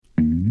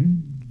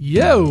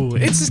Yo,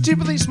 it's a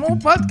Stupidly Small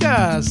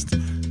Podcast.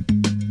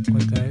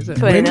 What day is it?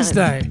 29th.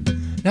 Wednesday.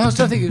 No, I was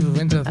trying to think it was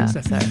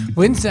Wednesday. sorry.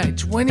 Wednesday,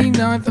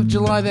 29th of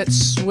July. That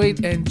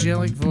sweet,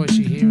 angelic voice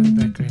you hear in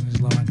the background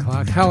is Lauren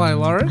Clark. Hello,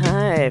 Lauren.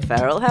 Hi,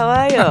 Farrell. How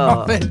are you?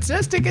 Oh,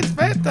 fantastic. It's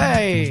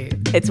birthday.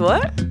 It's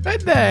what?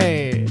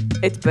 Birthday.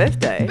 It's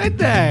birthday.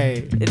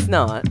 Birthday. It's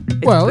not.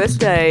 It's Well,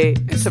 birthday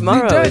it's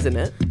tomorrow, the day. isn't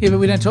it? Yeah, but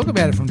we don't talk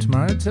about it from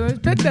tomorrow. Today's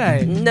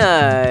birthday. No.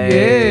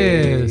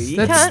 Yes, You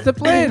that's can't- the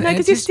plan. No,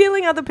 because you're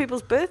stealing other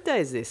people's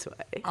birthdays this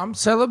way. I'm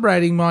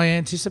celebrating my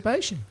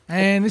anticipation.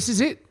 And this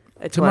is it.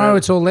 It's Tomorrow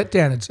it's all let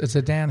down. It's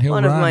a downhill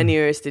One run. of my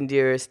nearest and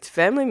dearest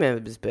family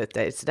members'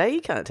 birthdays today. You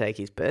can't take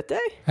his birthday.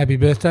 Happy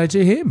birthday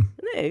to him.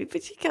 No,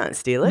 but you can't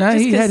steal it. No,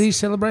 just he 'cause- had his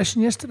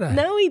celebration yesterday.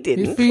 No, he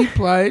didn't. If he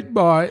played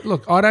by...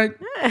 Look, I don't...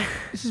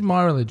 This is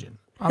my religion.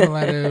 I'm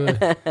allowed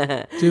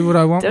to do what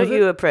I want Don't with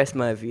you it. oppress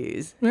my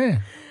views. Yeah.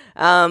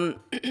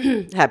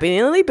 Happy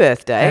nearly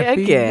birthday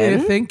Happy- again.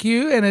 Yeah, thank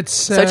you. And it's...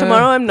 So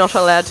tomorrow I'm not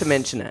allowed to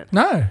mention it.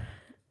 No.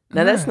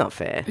 No, that's not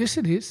fair. Yes,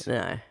 it is.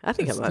 No, I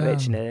think It's, I might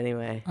mention it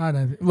anyway. I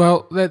don't...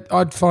 Well,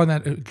 I'd find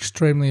that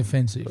extremely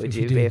offensive. Would if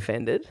you did. be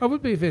offended? I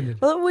would be offended.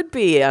 Well, it would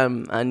be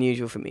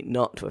unusual for me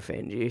not to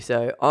offend you.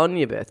 So on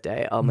your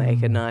birthday, I'll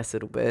make a nice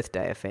little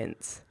birthday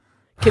offence.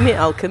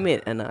 I'll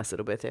commit a nice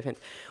little birthday offence.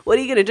 What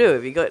are you going to do?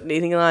 Have you got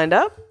anything lined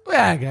up? Well,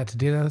 I go to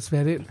dinner. That's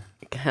about it.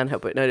 Can't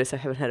help but notice I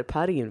haven't had a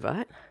party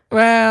invite.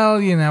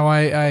 Well, you know,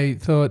 I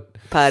thought...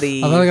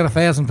 Party. I've only got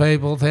 1,000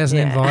 people, 1,000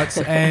 Yeah. invites,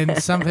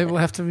 and some people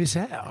have to miss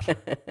out.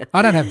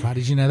 I don't have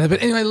parties, you know that.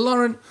 But anyway,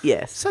 Lauren,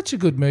 Yes, such a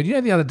good mood. You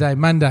know, the other day,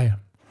 Monday,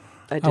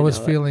 I I was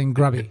know feeling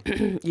grubby.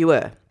 it. You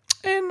were.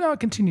 And I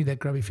continued that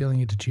grubby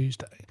feeling into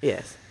Tuesday.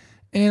 Yes.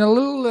 And a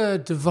little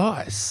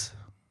device,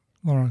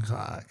 Lauren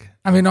Clark.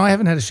 I mean, I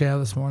haven't had a shower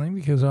this morning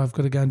because I've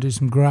got to go and do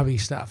some grubby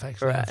stuff,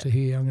 actually, Right. after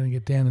here. I'm going to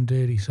get down and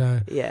dirty,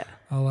 so Yeah.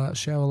 I'll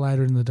shower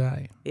later in the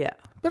day. Yeah.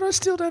 But I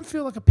still don't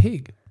feel like a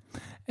pig.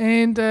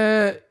 And...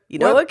 You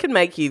know what can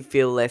make you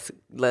feel less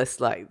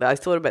like... I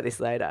thought about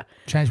this later.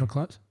 change my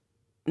clothes?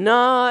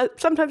 No,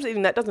 sometimes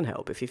even that doesn't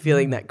help if you're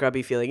feeling that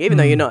grubby feeling, even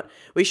though you're not.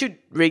 We should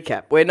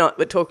recap. We're not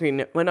talking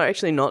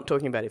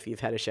about if you've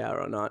had a shower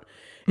or not.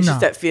 It's No.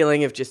 just that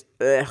feeling of just,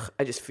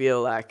 I just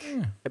feel like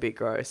a bit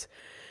gross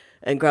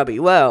and grubby.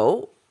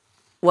 Well,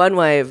 one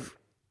way of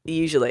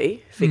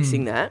usually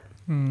fixing that,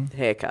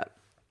 haircut.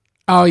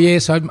 Oh,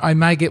 yes, I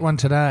may get one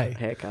today.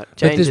 Haircut. But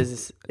there's-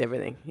 Changes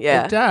everything.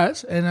 Yeah. It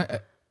does, and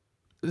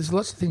there's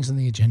lots of things on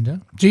the agenda.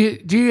 Do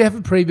you have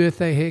a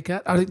pre-birthday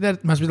haircut? I think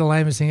that must be the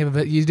lamest thing ever,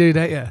 but you do,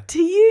 don't you? Do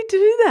you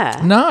do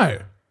that? No,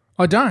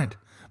 I don't.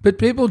 But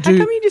people How do.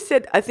 come you just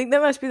said, I think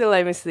that must be the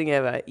lamest thing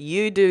ever.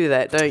 You do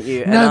that, don't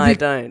you? And I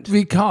don't.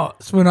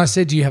 Because when I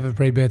said, do you have a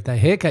pre-birthday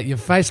haircut, your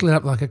face lit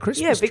up like a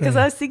Christmas Yeah, because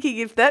tree. I was thinking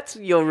if that's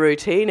your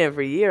routine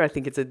every year, I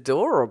think it's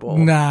adorable.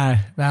 No,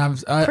 as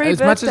much as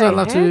Pre-birthday I'd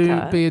love to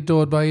haircut? be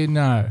adored by you,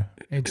 no.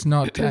 It's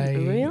not a...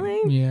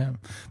 Really? Yeah.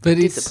 But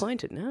it's...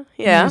 Disappointed now.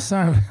 Yeah.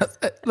 So,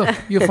 look,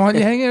 you'll find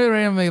you hang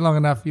around me long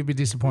enough, you'll be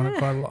disappointed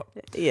quite a lot.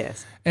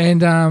 Yes. And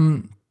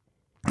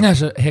no,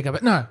 so haircut,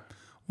 but no,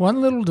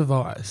 one little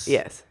device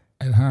Yes.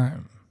 at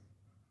home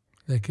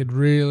that could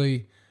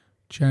really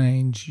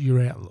change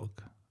your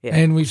outlook. Yeah.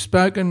 And we've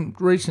spoken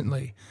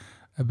recently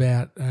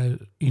about,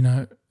 the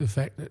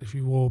fact that if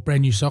you wore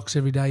brand new socks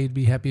every day, you'd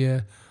be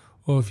happier,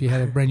 or if you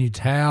had a brand new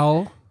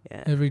towel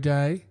Yeah. every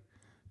day.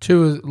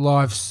 Two of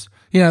life's,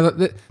 they're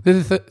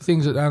the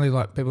things that only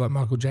like people like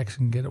Michael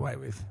Jackson get away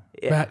with.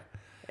 Yeah. But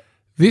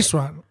this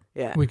one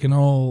Yeah. we can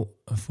all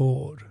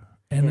afford,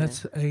 and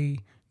that's a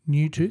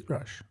new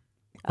toothbrush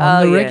Oh,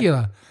 on the yeah.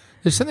 regular.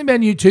 There's something about a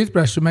new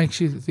toothbrush that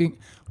makes you think,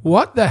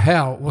 what the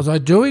hell was I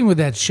doing with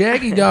that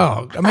shaggy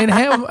dog? I mean,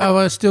 how have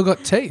I still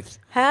got teeth?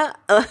 How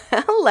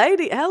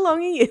long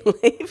are you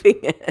leaving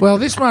it? Well,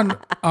 this one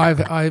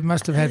I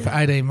must have had for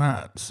 18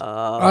 months.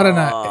 I don't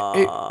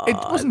know. It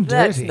wasn't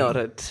That's dirty. not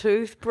a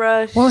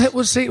toothbrush. Well, it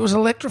was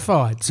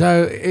electrified.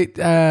 So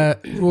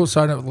not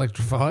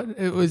electrified.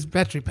 It was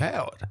battery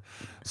powered.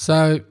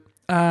 So,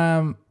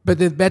 but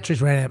the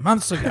batteries ran out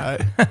months ago.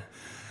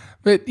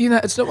 But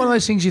it's not one of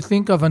those things you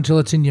think of until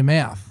it's in your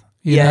mouth.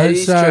 You know?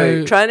 it's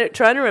So- true. Trying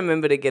to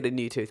remember to get a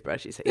new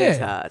toothbrush is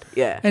hard.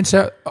 Yeah. And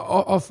so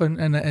often,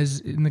 and as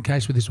in the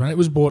case with this one, it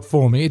was bought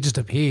for me. It just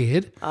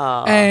appeared.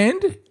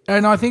 And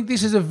I think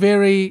this is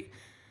and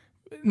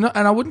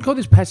I wouldn't call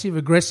this passive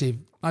aggressive.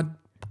 I'd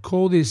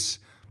call this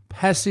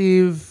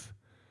passive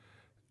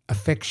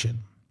affection.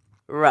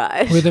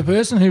 Right. Where the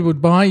person who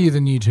would buy you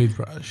the new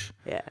toothbrush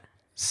Yeah.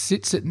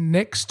 sits it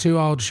next to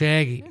old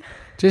Shaggy,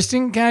 just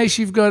in case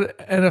you've got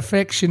an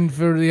affection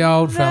for the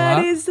old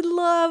fella. That is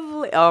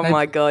lovely. Oh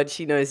my God,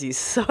 she knows you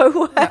so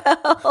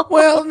well.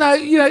 Well,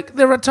 no,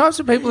 there are types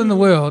of people in the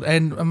world,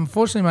 and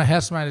unfortunately my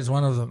housemate is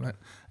one of them,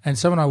 and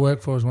someone I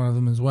work for is one of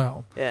them as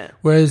well. Yeah.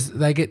 Whereas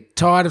they get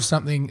tired of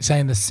something, say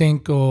in the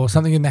sink or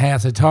something in the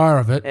house, they tire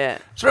of it, Yeah.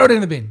 throw it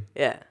in the bin.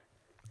 Yeah.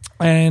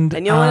 And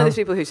you're one of those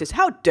people who says,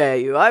 "How dare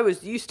you? I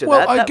was used to Well,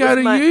 that." I That go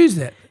was to use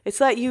that. It's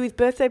like you with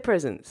birthday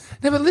presents.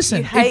 No, but listen,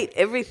 You hate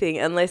everything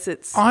unless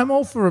it's... I'm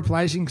all for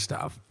replacing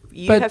stuff.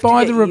 You But have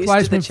buy to the get used to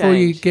replacement before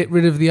you change. get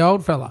rid of the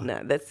old fella.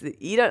 No,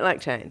 you don't like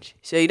change.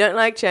 So you don't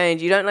like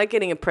change. You don't like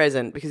getting a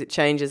present because it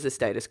changes the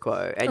status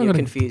quo, and you're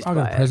confused I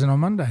by got a it. present on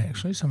Monday,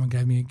 actually. Someone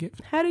gave me a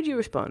gift. How did you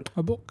respond?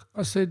 A book.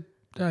 I said,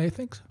 yeah,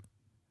 thanks.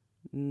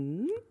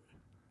 Mm?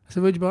 I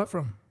said, where'd you buy it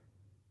from?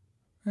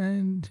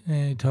 And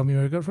he told me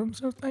where I got it from.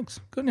 So thanks.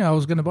 Good. Now I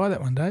was going to buy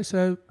that one day,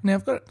 so now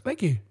I've got it.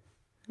 Thank you.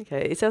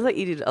 Okay, it sounds like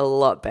you did a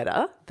lot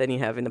better than you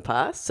have in the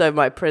past. So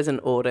my present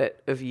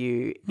audit of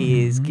you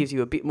gives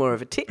you a bit more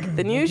of a tick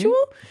than usual.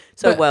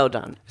 So But- well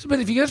done. But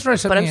if you're going to throw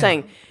something But I'm out,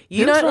 saying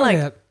you don't don't throw it like.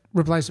 out,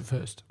 replace it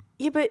first.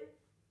 Yeah, but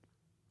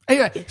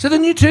Anyway, so the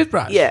new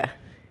toothbrush. yeah,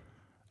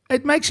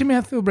 It makes your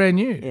mouth feel brand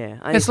new. yeah.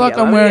 I need It's to like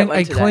get- I'm gonna wearing get one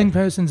a today. clean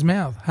person's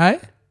mouth. Hey?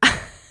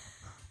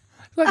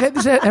 Like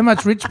this is how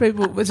much rich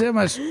people, this is how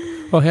much,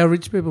 or how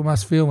rich people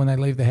must feel when they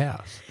leave the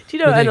house. Do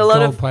you know? with And their a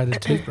lot of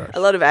gold-plated toothbrush. a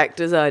lot of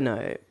actors I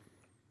know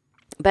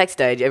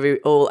backstage,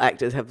 all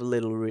actors have a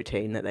little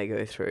routine that they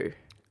go through.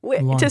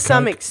 Line To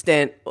some Coke.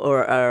 extent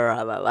or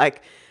other.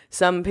 Like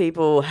some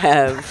people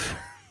have,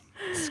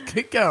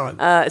 Keep going.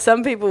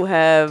 some people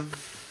have,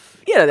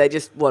 they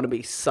just want to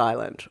be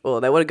silent,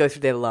 or they want to go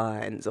through their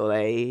lines, or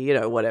they,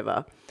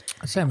 whatever.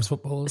 Same as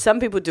footballers. Some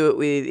people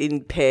do it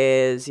in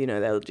pairs.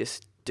 They'll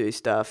just do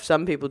stuff.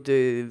 Some people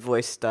do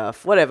voice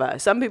stuff. Whatever.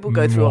 Some people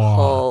go through a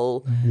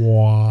whole.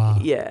 Wow.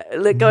 Yeah,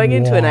 like going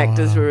into an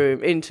actor's Wow.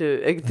 room,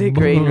 into the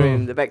green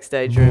room, the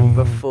backstage room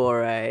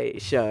before a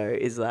show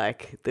is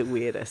like the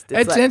weirdest.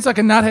 It sounds like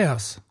a nut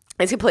house.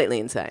 It's completely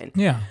insane.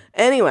 Yeah.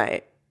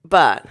 Anyway,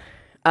 but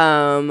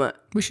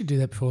We should do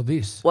that before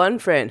this. one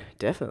friend,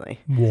 definitely.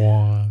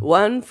 Wow.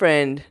 One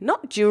friend,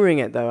 not during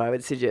it though, I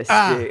would suggest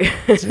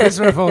you. So that's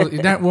what I thought.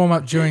 You don't warm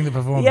up during the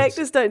performance. The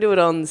actors don't do it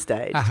on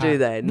stage, do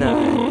they?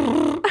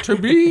 No. To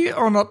be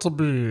or not to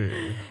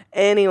be?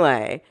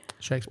 Anyway,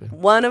 Shakespeare.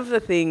 one of the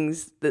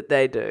things that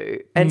they do,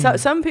 and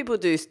some people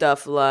do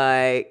stuff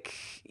like,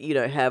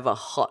 have a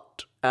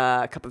hot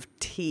cup of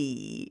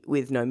tea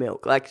with no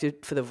milk, like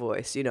for the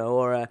voice,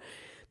 or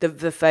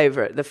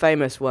the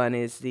famous one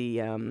is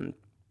the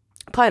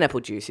pineapple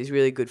juice is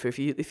really good for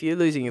if you're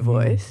losing your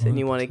voice and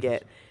you want to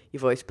get your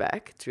voice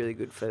back. It's really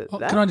good for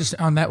that. Can I just,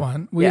 on that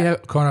one, we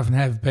quite often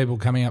have people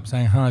coming up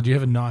saying, do you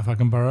have a knife I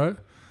can borrow?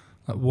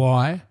 Like,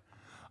 why?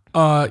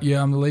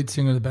 Yeah, I'm the lead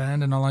singer of the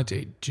band and I like to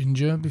eat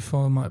ginger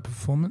before my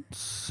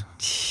performance.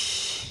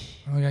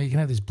 Okay, you can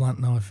have this blunt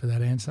knife for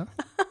that answer.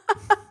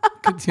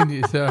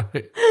 Continue,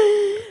 sorry.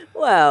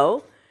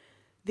 Well,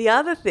 the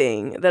other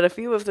thing that a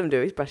few of them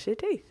do is brush their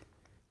teeth.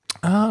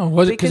 Oh,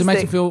 was it because it Because makes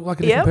they- you feel like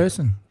a different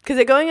person? Because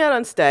they're going out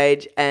on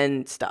stage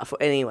and stuff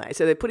anyway.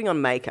 So they're putting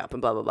on makeup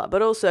and blah, blah, blah.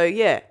 But also,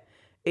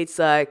 it's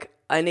like,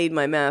 I need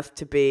my mouth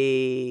to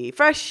be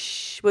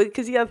fresh. Well,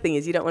 because the other thing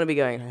is you don't want to be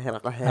going...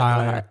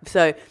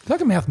 So It's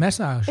like a mouth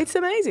massage. it's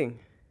amazing.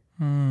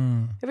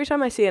 Every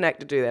time I see an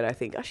actor do that, I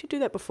think, I should do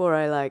that before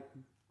I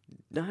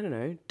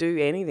do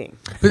anything.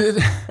 But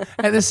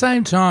at the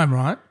same time,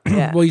 right?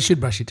 Yeah. Well, you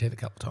should brush your teeth a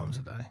couple of times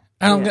a day.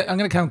 And I'm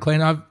going to come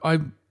clean. I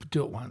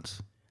do it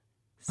once.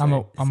 I'm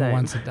a Same.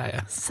 once a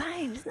dayer.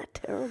 Same. Isn't that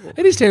terrible?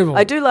 It is terrible.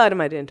 I do lie to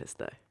my dentist,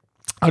 though.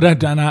 I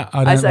don't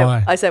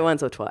lie. I say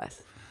once or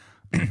twice.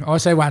 I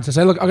say once. I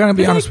say, look, I'm going to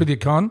be honest with you,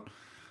 Con.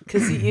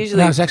 Because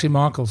usually... No, it's actually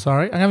Michael,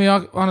 sorry. I'm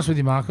going to be honest with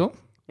you, Michael.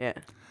 Yeah.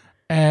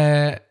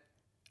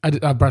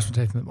 I brush my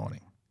teeth in the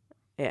morning.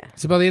 Yeah.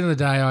 So by the end of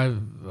the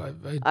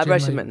day, I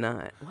brush them at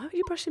night. Why would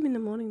you brush them in the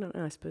morning? No,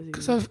 I suppose you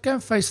because I go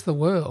and face the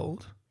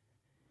world.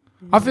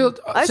 I feel.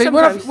 I See,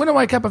 sometimes- when I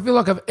wake up, I feel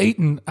like I've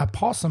eaten a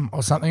possum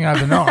or something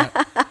overnight,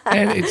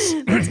 and it's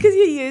It's because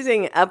you're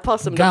using a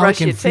possum to garlic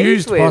brush your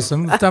infused teeth with.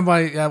 possum. It's done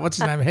by what's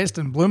his name,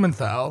 Heston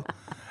Blumenthal,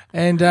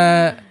 and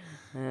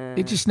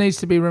it just needs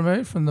to be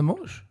removed from the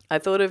mush. I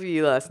thought of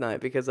you last night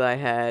because I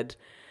had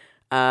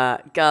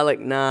garlic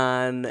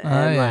naan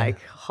and yeah.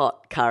 like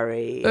hot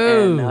curry,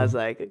 Ooh. and I was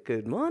like,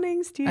 "Good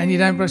morning, Stu." And you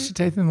don't brush your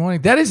teeth in the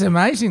morning. That is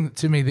amazing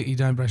to me that you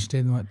don't brush your teeth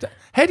in the morning.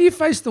 How do you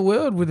face the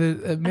world with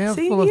a mouth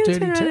See, full of you dirty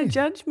turn around and teeth?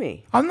 judge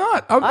me. I'm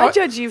not. I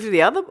judge you for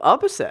the other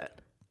opposite.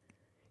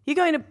 You're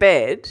going to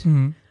bed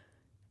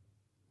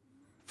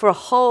for a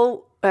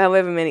whole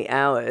however many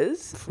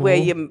hours where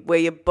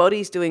your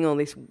body's doing all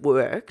this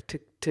work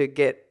to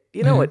get.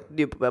 You know what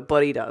your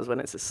body does when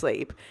it's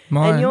asleep,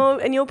 Mine-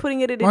 and you're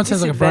putting it at a Mine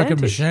sounds like a broken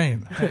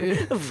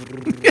disadvantage.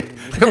 machine.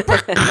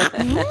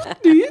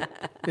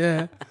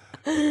 Yeah.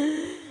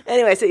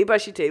 Anyway, so you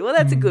brush your teeth. Well,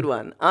 that's a good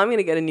one. I'm going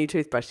to get a new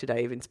toothbrush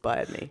today. You've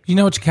inspired me. You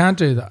know what you can't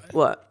do though?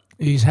 What?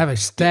 Is have a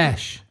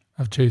stash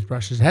of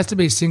toothbrushes. It has to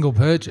be a single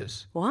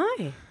purchase.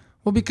 Why?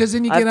 Well, because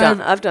then you get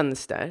I've done the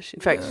stash. In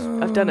fact,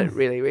 I've done it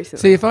really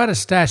recently. See, if I had a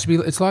stash,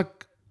 it's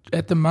like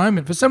at the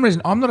moment, for some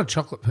reason, I'm not a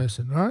chocolate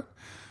person, right?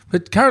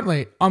 But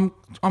currently, I'm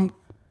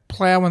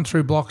ploughing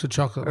through blocks of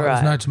chocolate like there's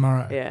Right. no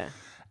tomorrow. Yeah.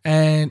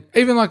 And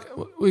even like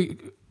there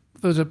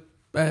was a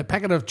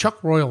packet of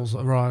Choc Royals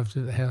arrived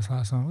at the house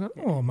last night.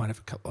 I go, I might have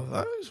a couple of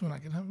those when I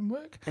get home from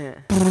work. Yeah.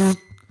 I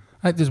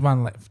think there's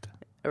one left.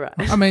 Right.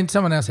 I mean,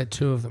 someone else had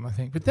two of them, I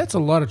think, but that's a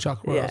lot of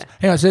Choc Royals. Yeah.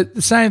 Anyway, so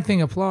the same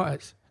thing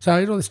applies. So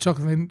I eat all this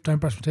chocolate and then don't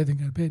brush my teeth and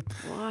go to bed.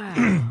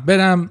 Wow.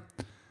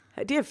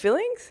 But Do you have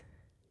fillings?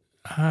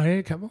 yeah,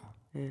 a couple.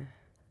 Yeah.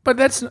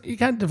 But you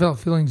can't develop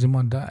fillings in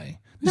one day.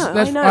 No,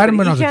 That's, I know. I had them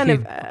but when I you was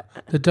a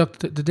can't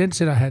kid. The dentist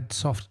said I had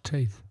soft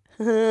teeth.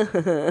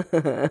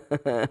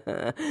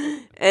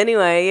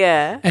 Anyway,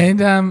 yeah.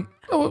 And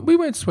we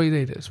weren't sweet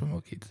eaters when we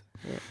were kids.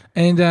 Yeah.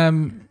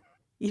 And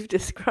You've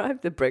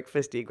described the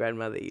breakfast your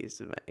grandmother used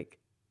to make.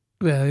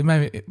 well,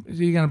 maybe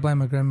you're going to blame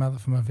my grandmother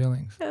for my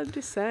feelings. I'm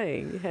just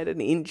saying, you had an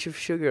inch of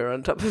sugar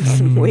on top of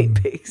some wheat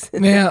pix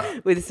Now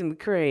with some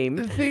cream.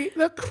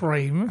 the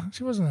cream,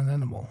 she wasn't an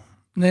animal.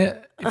 Now,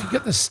 if you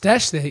get the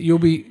stash there, you'll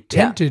be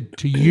tempted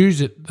to use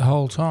it the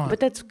whole time. But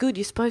that's good.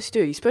 You're supposed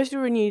to. You're supposed to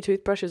renew your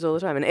toothbrushes all the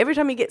time. And every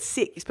time you get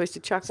sick, you're supposed to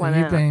chuck So one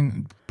you've out.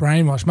 been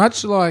brainwashed,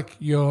 much like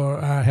your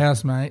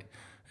housemate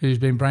who's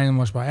been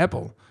brainwashed by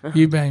Apple.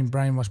 You've been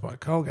brainwashed by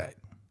Colgate.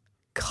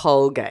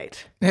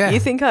 Colgate. Yeah. You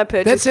think I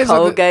purchased says that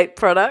Colgate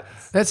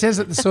products? That says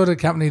that the sort of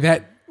company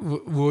that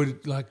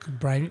would like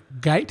brain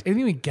gate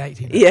anything with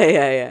gate in it.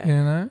 Yeah. You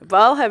know, But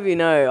I'll have you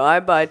know, I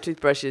buy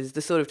toothbrushes,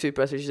 the sort of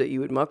toothbrushes that you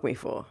would mock me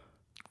for.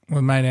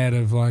 we're made out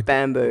of like.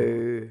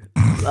 Bamboo.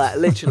 Like,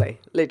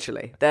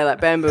 literally. They're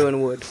like bamboo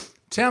and wood.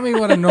 Tell me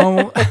what a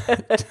normal.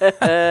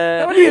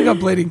 What do you got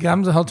bleeding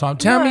gums the whole time?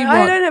 Tell me what.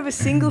 I don't have a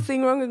single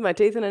thing wrong with my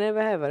teeth, and I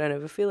never have. I don't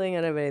have a filling.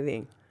 I don't have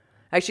anything.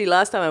 Actually,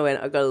 last time I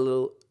went, I got a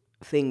little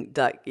thing,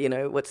 like,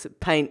 what's it,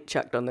 paint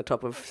chucked on the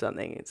top of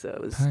something. So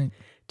it was Paint.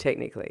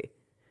 technically,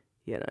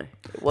 it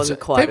wasn't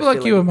quite. People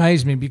like you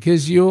amaze me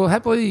because you'll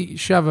happily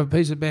shove a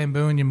piece of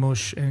bamboo in your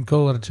mush and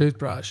call it a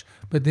toothbrush,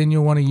 but then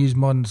you'll want to use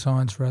modern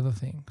science for other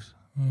things.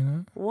 You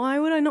know? Why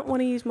would I not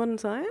want to use modern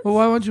science? Well,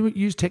 why won't you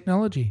use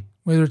technology,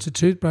 whether it's a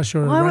toothbrush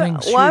or a running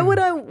shoe? Why would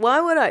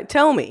I?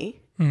 Tell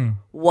me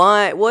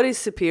why? What is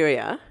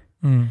superior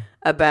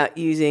about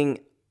using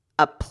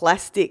a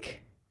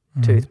plastic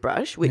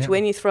toothbrush, which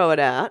when you throw it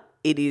out,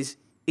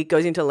 it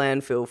goes into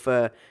landfill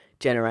for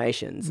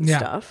generations and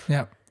stuff.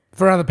 Yeah,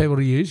 for other people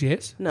to use.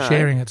 Yes, No,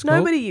 sharing. It's called.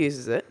 nobody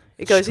uses it.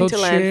 It goes into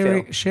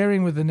landfill.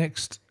 Sharing with the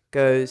next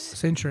Goes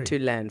century to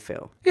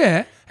landfill.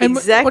 Yeah, and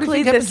Exactly what do you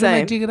think the happens when they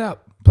same. dig it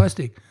up?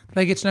 Plastic.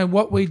 They get to know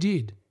what we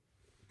did.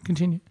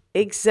 Continue.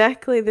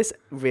 Exactly this.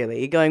 Really,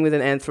 you're going with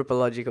an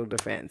anthropological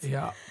defense.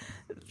 Yeah.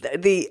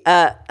 The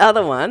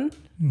other one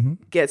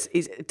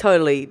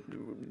totally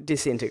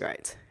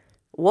disintegrates.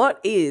 What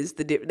is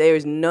the there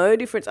is no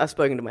difference. I've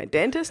spoken to my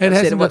dentist. I've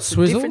said, what's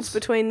the difference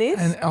between this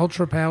and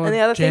ultra powered and the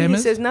other thing? He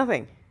jammers? says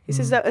nothing. He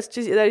says that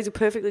is a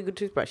perfectly good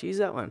toothbrush. Use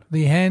that one.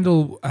 The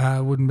handle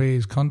wouldn't be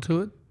as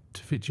contoured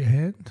to fit your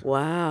hand.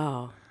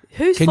 Wow.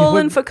 Who's Can you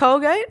fallen put- for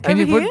Colgate? Can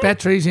over you put here?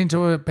 batteries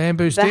into a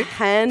bamboo The stick?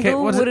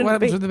 handle What wouldn't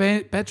happens be. with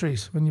the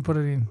batteries when you put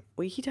it in?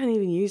 Well, you don't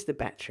even use the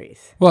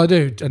batteries. Well, I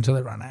do until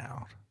they run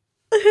out.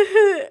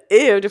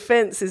 Your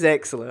defense is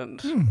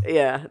excellent. Hmm.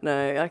 Yeah,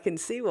 no, I can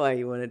see why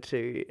you wanted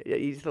to.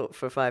 You thought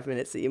for 5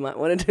 minutes that you might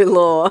want to do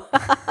law.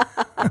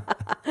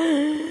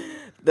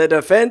 The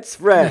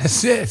defense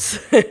rests. Yes.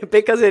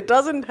 Because it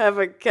doesn't have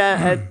a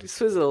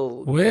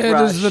swizzle. Where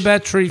brush. does the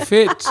battery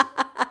fit?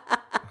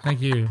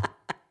 Thank you.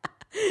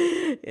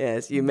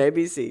 Yes, you may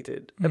be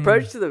seated. Hmm.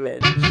 Approach to the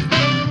bench.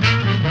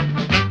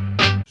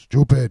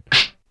 Stupid.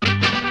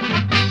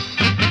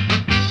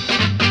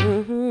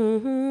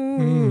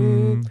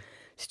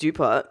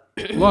 Stupot.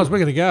 Loz, we're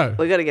going to go.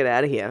 We got to get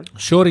out of here,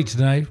 Shorty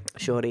today.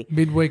 Shorty.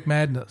 Midweek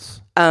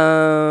madness.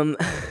 But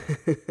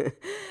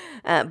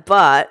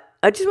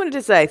I just wanted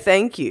to say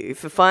thank you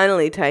for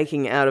finally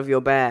taking out of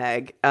your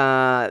bag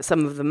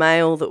some of the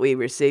mail that we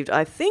received.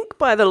 I think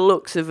by the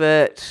looks of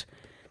it,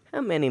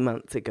 how many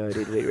months ago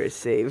did we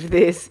receive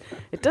this?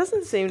 It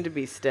doesn't seem to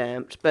be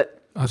stamped, but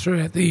I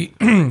threw out the,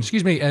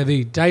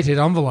 the dated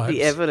envelopes.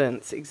 the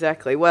evidence,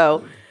 exactly.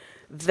 Well,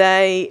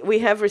 we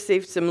have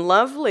received some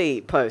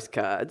lovely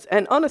postcards,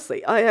 and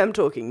honestly, I am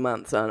talking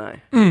months, aren't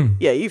I?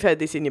 Yeah, you've had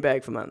this in your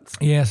bag for months.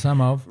 Yeah,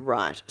 some of.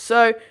 Right.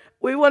 So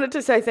we wanted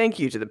to say thank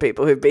you to the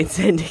people who've been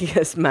sending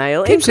us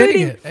mail, Keep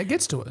sending it. It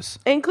gets to us.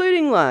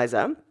 including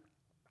Liza,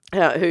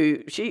 who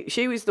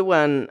she was the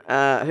one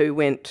who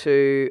went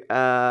to.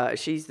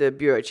 She's the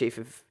bureau chief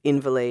of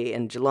Inverleigh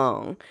and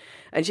Geelong,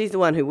 and she's the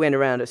one who went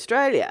around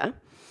Australia.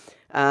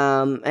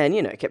 And,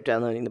 kept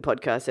downloading the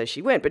podcast as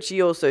she went. But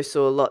she also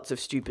saw lots of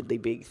stupidly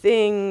big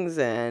things.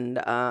 And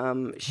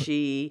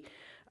she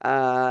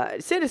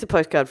sent us a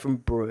postcard from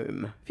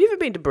Broome. Have you ever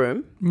been to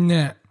Broome?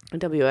 Nah. In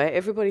WA,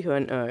 everybody who I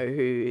know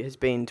who has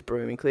been to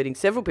Broome, including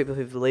several people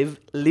who've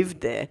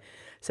lived there,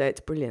 say it's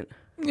brilliant.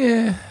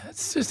 Yeah,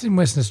 it's just in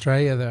Western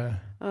Australia, though.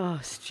 Oh,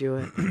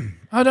 Stuart.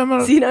 I don't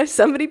want So,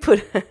 somebody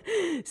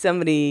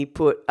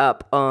put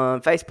up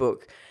on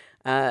Facebook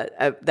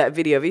that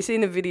video. Have you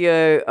seen the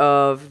video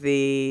of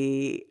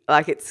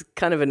it's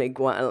kind of an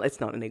iguana? It's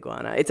not an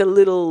iguana. It's a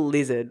little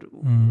lizard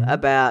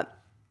about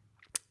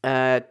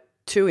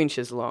 2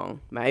 inches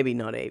long, maybe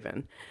not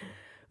even,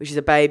 which is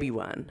a baby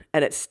one.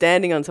 And it's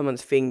standing on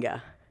someone's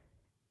finger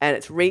and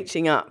it's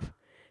reaching up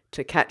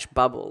to catch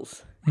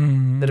bubbles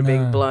that are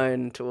being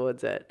blown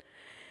towards it.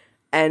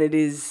 And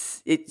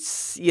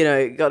it's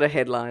got a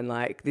headline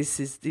like, this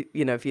is,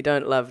 if you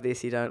don't love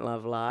this, you don't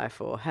love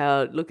life, or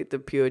look at the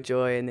pure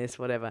joy in this,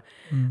 whatever.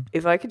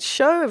 If I could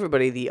show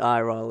everybody the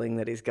eye rolling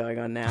that is going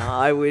on now,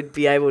 I would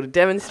be able to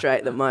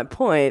demonstrate that my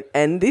point,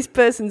 and this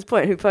person's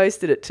point who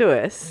posted it to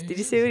us, did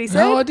you see what he said?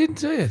 No, I didn't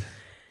see it.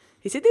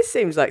 He said, this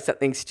seems like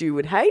something Stu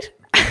would hate.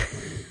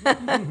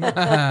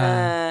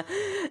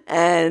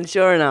 And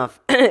sure enough,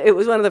 it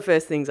was one of the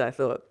first things I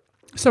thought.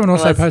 Someone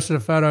also posted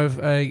a photo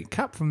of a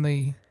cup from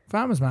the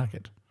farmers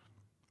market.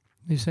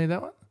 You see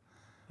that one?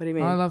 What do you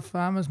mean? I love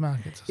farmers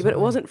markets. Yeah, but it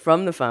wasn't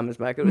from the farmers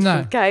market. It was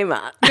from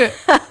Kmart. Yeah,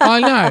 I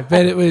know,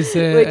 but it was...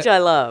 which I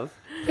love.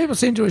 People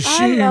seem to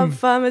assume... I love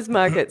farmers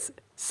markets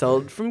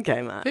sold from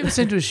Kmart. People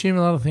seem to assume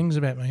a lot of things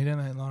about me,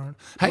 don't they, Lauren?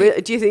 Hey,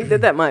 do you think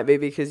that might be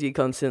because you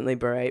constantly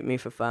berate me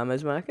for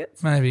farmers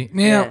markets? Maybe.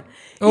 Now,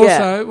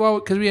 also, well,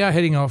 because we are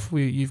heading off,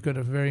 you've got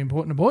a very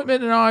important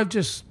appointment, and I've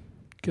just...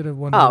 got to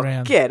wander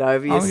around. Get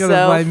over yourself. I'm going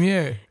to blame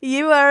you.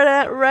 You are an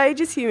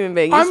outrageous human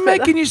being. I'm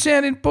making you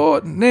sound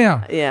important.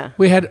 Now, yeah.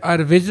 I had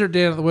a visitor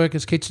down at the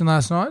workers' kitchen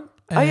last night.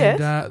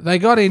 And, they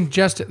got in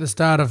just at the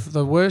start of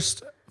the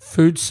worst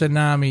food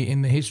tsunami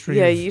in the history.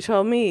 Yeah, you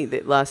told me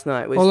that last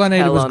night was all I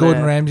needed was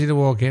Gordon Ramsay to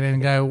walk in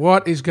and go,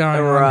 what is going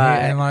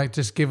on here? And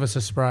just give us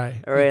a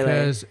spray. Really?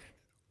 Because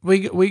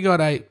we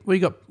got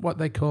what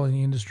they call in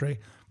the industry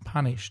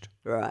punished.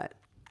 Right.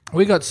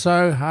 We got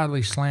so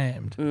hardly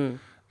slammed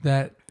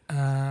that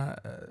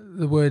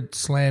the word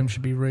slam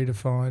should be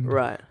redefined.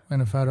 Right.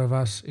 And a photo of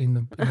us in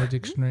the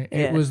dictionary.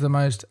 It was the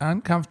most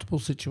uncomfortable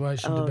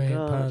situation to be a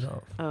part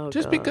of.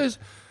 Just because,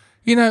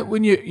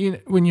 when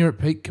you're at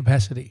peak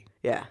capacity.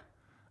 Yeah.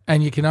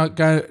 And you cannot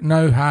go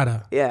no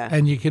harder. Yeah.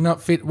 And you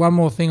cannot fit one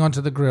more thing onto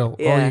the grill.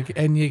 Yeah.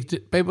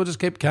 People just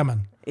keep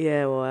coming.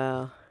 Yeah,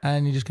 wow.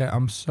 And you just go,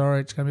 I'm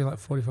sorry, it's going to be like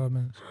 45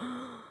 minutes.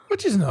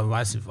 Which isn't a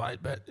massive fight,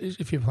 but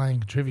if you're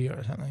playing trivia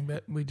or something,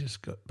 but we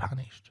just got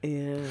punished.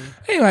 Yeah.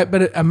 Anyway,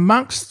 but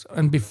amongst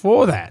and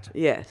before that,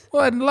 yes.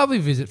 Well, I had a lovely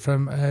visit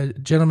from a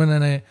gentleman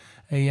and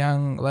a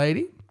young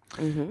lady,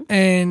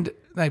 and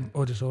they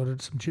just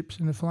ordered some chips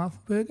and a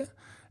falafel burger,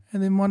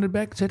 and then wandered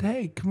back and said,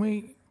 hey, can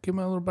we get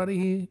my little buddy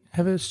here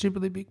have a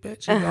stupidly big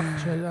bet? She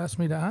asked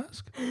me to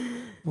ask.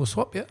 We'll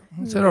swap you.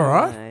 I said, all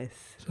right. Nice.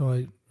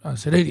 So I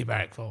said, who do you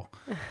barrack for?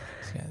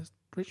 She goes,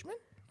 Richmond.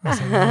 I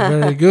said, oh,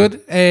 very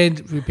good. And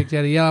we picked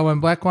out a yellow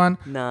and black one.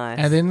 Nice.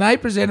 And then they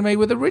presented me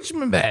with a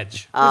Richmond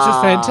badge, which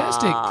was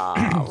fantastic.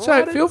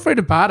 So feel free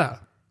to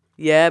barter.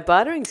 Yeah,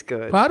 bartering's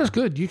good. Barter's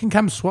good. You can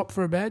come swap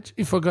for a badge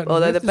if I've got.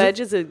 Although the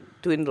badges are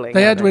dwindling.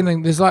 They are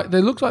dwindling. They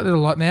look like there's a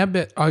lot now,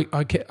 but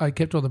I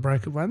kept all the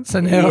broken ones.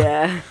 So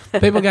now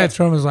people go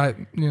through them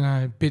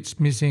as bits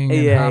missing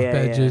and half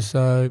badges. Yeah.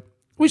 So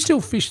we still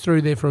fish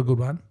through there for a good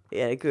one.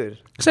 Yeah, good.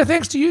 So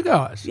thanks to you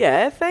guys.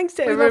 Yeah, thanks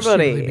to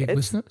everybody. Really big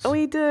listeners.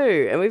 We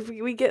do. And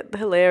we get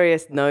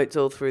hilarious notes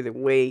all through the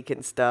week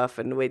and stuff,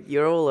 and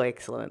you're all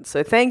excellent.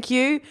 So thank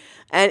you.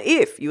 And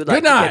if you would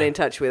like to get in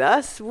touch with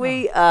us,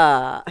 we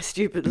are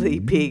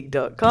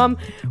stupidlybig.com.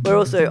 We're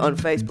also on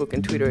Facebook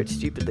and Twitter at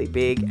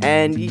stupidlybig.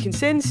 And you can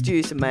send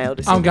Stu some mail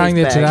to I'm going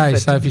there today,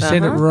 so if you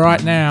send it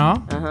right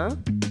now,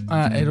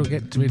 it'll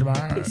get to me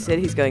tomorrow. He said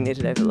he's going there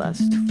today for the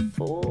last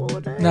 4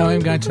 days. No, I'm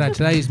going today.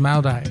 Today is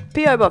mail day.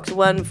 P.O. Box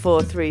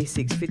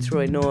 1436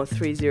 Fitzroy North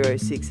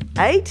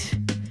 3068.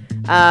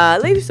 Leave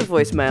us a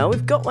voicemail.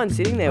 We've got one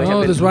sitting there.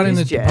 There's one in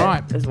the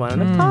pipe. There's one in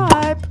the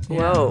pipe.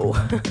 Yeah. Whoa.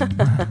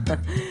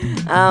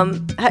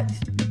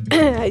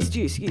 Hey,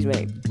 Stu, excuse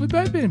me. We've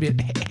both been a bit...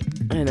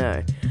 I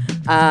know.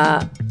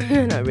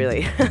 No,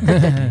 really.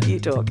 You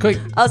talk. Quick.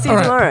 I'll see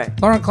you tomorrow.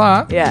 Lauren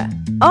Clark. Yeah.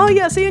 Oh,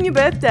 yeah, I'll see you on your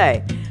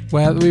birthday.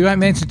 Well, we won't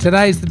mention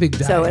today's the big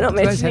day. So we're not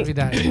mentioning Today's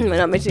happy day. We're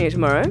not mentioning it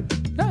tomorrow?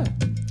 No.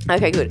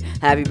 Okay, good.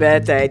 Happy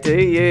birthday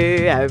to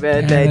you. Happy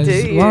birthday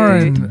to you.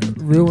 Lauren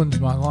ruins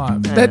my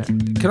life.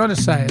 Can I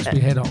just say as we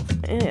head off?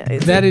 Yeah,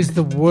 that is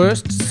the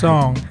worst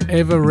song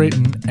ever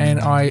written, and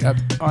I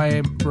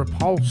am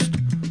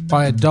repulsed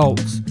by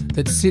adults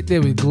that sit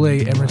there with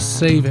glee and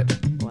receive it.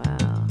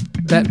 Wow.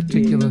 That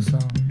particular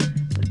song.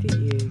 Look at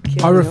you.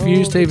 I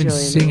refuse to even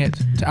sing it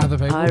to other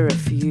people. I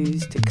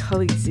refuse to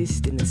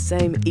coexist in the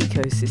same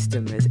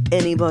ecosystem as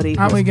anybody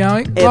Aren't we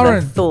going? ever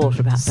Lauren, thought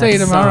about see you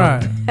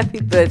tomorrow. Song.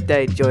 Happy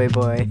birthday, Joy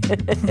Boy.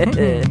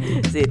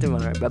 See you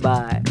tomorrow.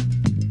 Bye-bye.